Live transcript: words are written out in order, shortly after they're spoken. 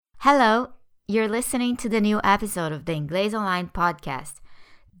Hello, you're listening to the new episode of the Inglês Online podcast.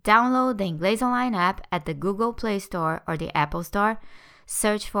 Download the Inglês Online app at the Google Play Store or the Apple Store.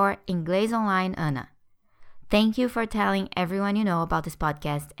 Search for Inglês Online Ana. Thank you for telling everyone you know about this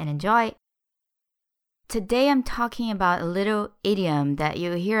podcast and enjoy. Today I'm talking about a little idiom that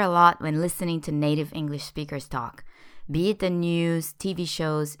you hear a lot when listening to native English speakers talk. Be it the news, TV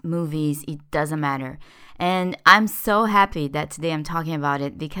shows, movies, it doesn't matter. And I'm so happy that today I'm talking about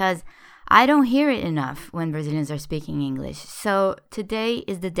it because I don't hear it enough when Brazilians are speaking English. So today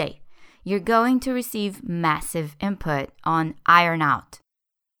is the day. You're going to receive massive input on iron out.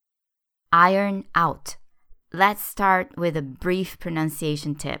 Iron out. Let's start with a brief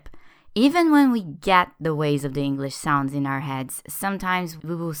pronunciation tip. Even when we get the ways of the English sounds in our heads, sometimes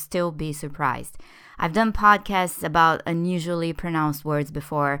we will still be surprised. I've done podcasts about unusually pronounced words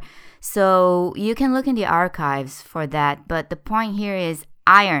before, so you can look in the archives for that, but the point here is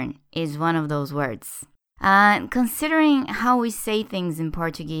iron is one of those words. Considering how we say things in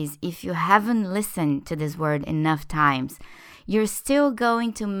Portuguese, if you haven't listened to this word enough times, you're still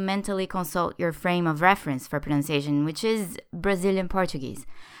going to mentally consult your frame of reference for pronunciation, which is Brazilian Portuguese.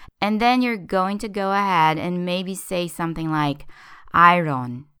 And then you're going to go ahead and maybe say something like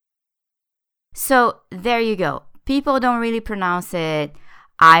iron. So there you go. People don't really pronounce it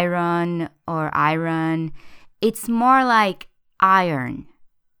iron or iron. It's more like iron.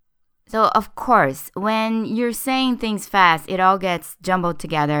 So of course, when you're saying things fast, it all gets jumbled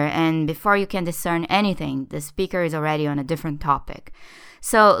together, and before you can discern anything, the speaker is already on a different topic.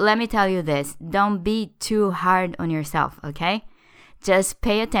 So let me tell you this, don't be too hard on yourself, okay? Just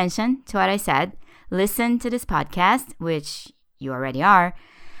pay attention to what I said, listen to this podcast, which you already are,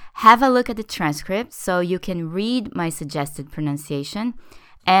 have a look at the transcript so you can read my suggested pronunciation,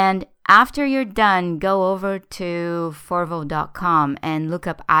 and after you're done, go over to forvo.com and look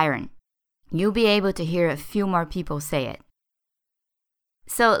up iron. You'll be able to hear a few more people say it.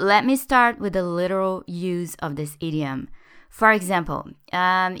 So let me start with the literal use of this idiom. For example,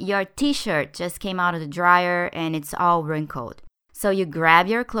 your t-shirt just came out of the dryer and it's all wrinkled. So you grab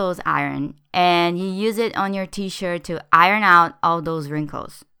your clothes iron and you use it on your t-shirt to iron out all those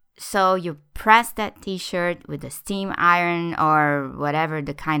wrinkles. So you press that t-shirt with a steam iron or whatever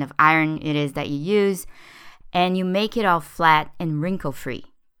the kind of iron it is that you use, and you make it all flat and wrinkle-free.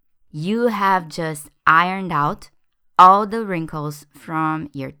 You have just ironed out all the wrinkles from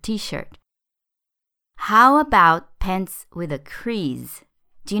your t-shirt. How about pants with a crease?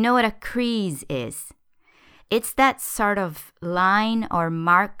 Do you know what a crease is? It's that sort of line or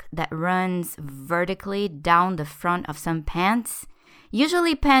mark that runs vertically down the front of some pants.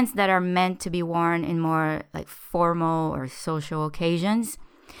 Usually pants that are meant to be worn in more like formal or social occasions.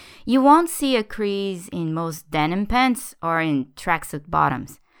 You won't see a crease in most denim pants or in tracksuit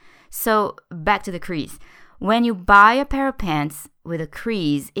bottoms. So back to the crease. When you buy a pair of pants with a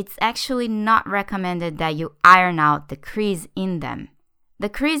crease, it's actually not recommended that you iron out the crease in them. The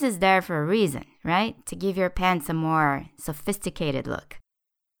crease is there for a reason, right? To give your pants a more sophisticated look.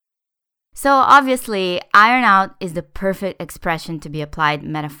 So obviously, iron out is the perfect expression to be applied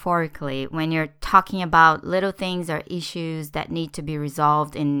metaphorically when you're talking about little things or issues that need to be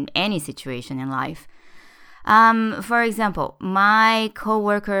resolved in any situation in life. For example, my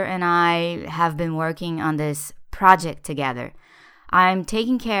coworker and I have been working on this project together. I'm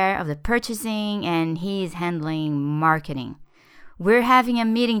taking care of the purchasing and he is handling marketing. We're having a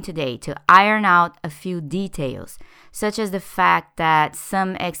meeting today to iron out a few details, such as the fact that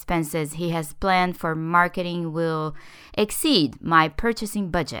some expenses he has planned for marketing will exceed my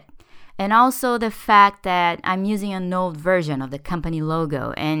purchasing budget. And also the fact that I'm using an old version of the company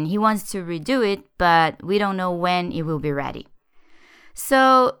logo and he wants to redo it, but we don't know when it will be ready.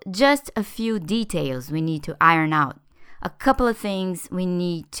 So just a few details we need to iron out. A couple of things we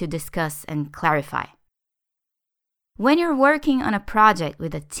need to discuss and clarify. When you're working on a project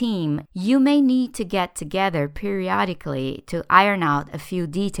with a team, you may need to get together periodically to iron out a few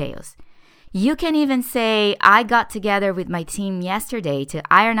details. You can even say, I got together with my team yesterday to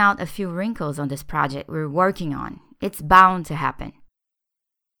iron out a few wrinkles on this project we're working on. It's bound to happen.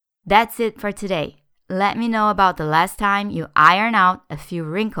 That's it for today. Let me know about the last time you iron out a few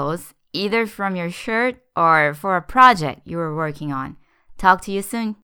wrinkles, either from your shirt or for a project you were working on. Talk to you soon.